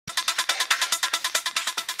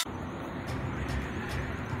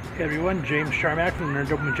Hey everyone, James Sharmack from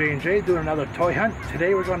Nerd Open J&J doing another toy hunt.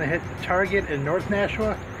 Today we're going to hit Target in North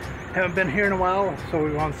Nashua. Haven't been here in a while, so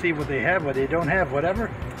we want to see what they have, what they don't have,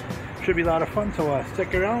 whatever. Should be a lot of fun, so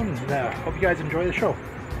stick around and hope you guys enjoy the show.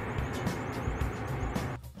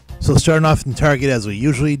 So starting off in Target as we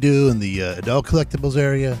usually do in the adult collectibles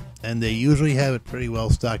area, and they usually have it pretty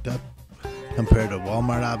well stocked up compared to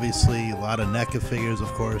Walmart. Obviously, a lot of NECA figures, of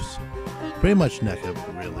course, pretty much NECA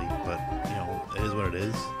really, but you know, it is what it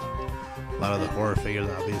is. A lot of the horror figures,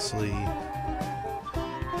 obviously.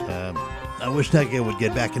 I wish NECA would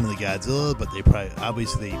get back into the Godzilla, but they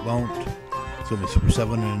obviously won't. It's gonna be Super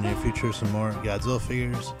 7 in the near future, some more Godzilla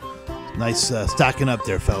figures. Nice stocking up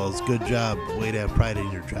there, fellas. Good job. Way to have pride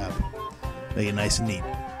in your job. Make it nice and neat.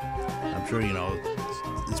 I'm sure, you know,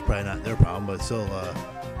 it's probably not their problem, but still,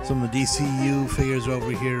 some of the DCU figures are over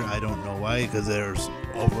here. I don't know why, because there's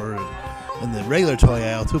over in the regular toy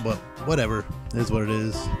aisle too, but whatever. It is what it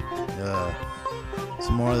is.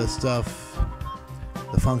 Some more of this stuff.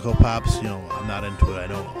 The Funko Pops, you know, I'm not into it. I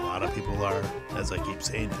know a lot of people are, as I keep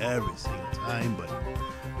saying every single time, but,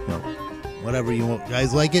 you know, whatever you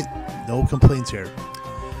guys like it, no complaints here.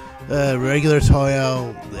 Regular toy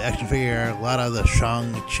aisle, the action figure, a lot of the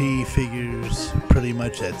Shang-Chi figures, pretty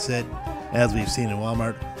much that's it, as we've seen in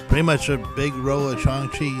Walmart. Pretty much a big row of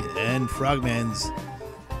Shang-Chi and Frogman's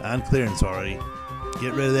on clearance already.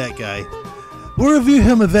 Get rid of that guy. We'll review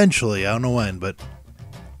him eventually, I don't know when, but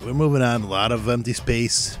we're moving on. A lot of empty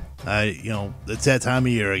space. You know, it's that time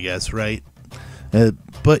of year, I guess, right?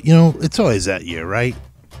 But, you know, it's always that year, right?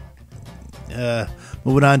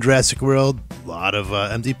 Moving on, Jurassic World. A lot of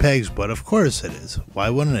empty pegs, but of course it is. Why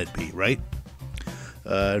wouldn't it be, right?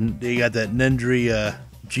 You got that Nendry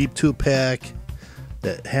Jeep 2-pack,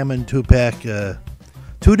 that Hammond 2-pack,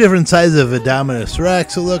 two different sizes of Indominus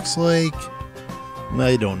Rex, it looks like.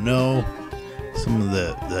 I don't know. Some of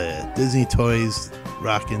the Disney toys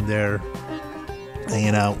rocking there,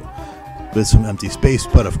 hanging out with some empty space,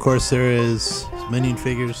 but of course there is Minion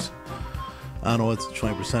figures. I don't know what's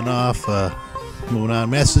 20% off. Moving on,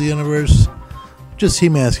 Master of the Universe, just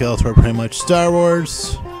He-Man, Skeletor, pretty much. Star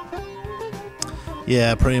Wars,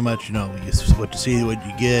 yeah, pretty much. You know, what you see, what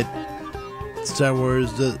you get. Star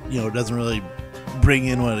Wars, you know, doesn't really bring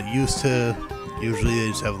in what it used to. Usually, they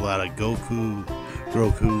just have a lot of Grogu.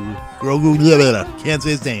 Can't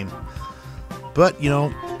say his name. But you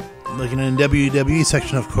know, looking in the WWE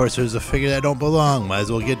section, of course, there's a figure that don't belong. Might as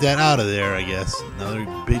well get that out of there, I guess. Another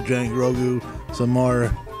big giant Grogu. Some more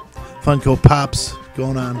Funko Pops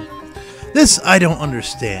going on. This I don't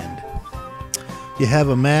understand. You have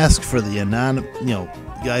a mask for the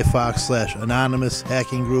Guy Fawkes / anonymous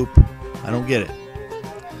hacking group. I don't get it.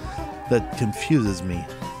 That confuses me.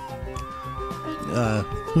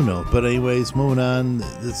 Who knows? But anyways, moving on.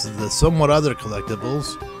 This is the somewhat other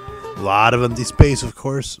collectibles. A lot of empty space, of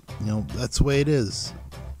course. You know, that's the way it is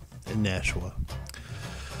in Nashua.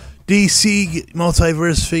 DC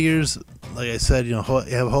Multiverse figures. Like I said, you know,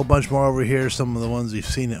 you have a whole bunch more over here. Some of the ones we've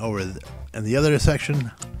seen over in the other section.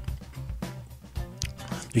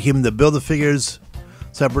 You keep them to build the figures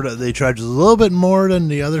separate. They charge a little bit more than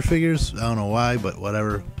the other figures. I don't know why, but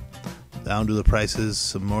whatever. Down to the prices.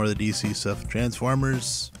 Some more of the DC stuff.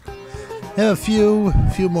 Transformers. Have a few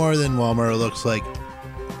more than Walmart, it looks like.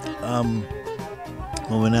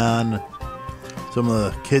 Moving on. Some of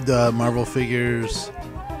the kid Marvel figures.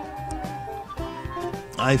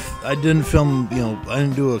 I didn't film, you know, I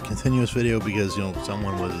didn't do a continuous video because, you know,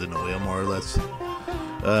 someone was in the way, more or less.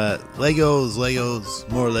 Legos,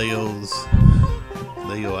 more Legos.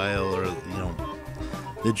 Lego aisle, or, you know,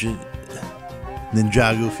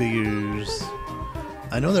 Ninjago figures.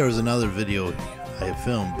 I know there was another video I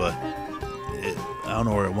filmed, but I don't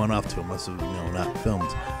know where it went off to. It must have, you know, not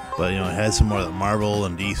filmed. But, you know, it has some more of the Marvel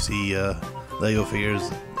and DC Lego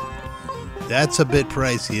figures. That's a bit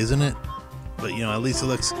pricey, isn't it? But, you know, at least it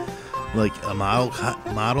looks like a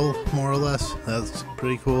model, more or less. That's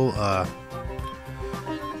pretty cool. So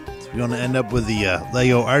we're going to end up with the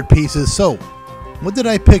Lego art pieces. So, what did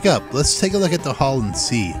I pick up? Let's take a look at the haul and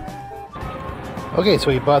see. Okay, so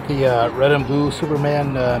we bought the red and blue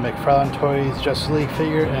Superman McFarlane Toys Justice League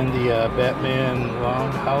figure and the Batman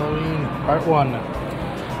Long Halloween Part 1.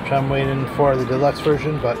 Which I'm waiting for the deluxe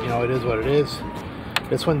version, but, you know, it is what it is.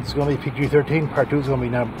 This one's going to be PG-13. Part 2 is going to be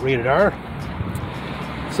now rated R.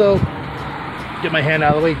 So, get my hand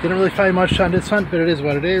out of the way. Didn't really find much on this hunt, but it is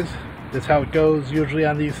what it is. That's how it goes usually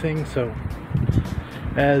on these things, so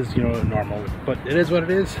as you know, normal. But it is what it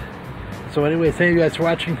is. So anyway, thank you guys for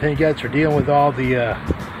watching. Thank you guys for dealing with all the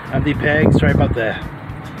empty pegs. Sorry about the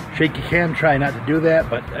shaky cam. Try not to do that.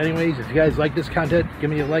 But anyways, if you guys like this content, give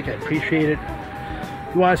me a like. I appreciate it.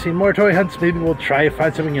 If you want to see more toy hunts, maybe we'll try to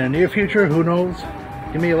find something in the near future. Who knows?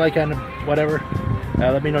 Give me a like on whatever.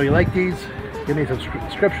 Let me know you like these. Give me a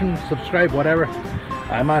subscription, subscribe, whatever.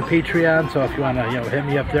 I'm on Patreon, so if you want to, hit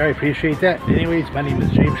me up there, I appreciate that. Anyways, my name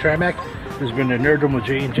is James Sharmack. This has been the Nerd Room with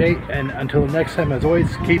J&J, and until next time, as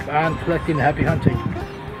always, keep on collecting. Happy hunting.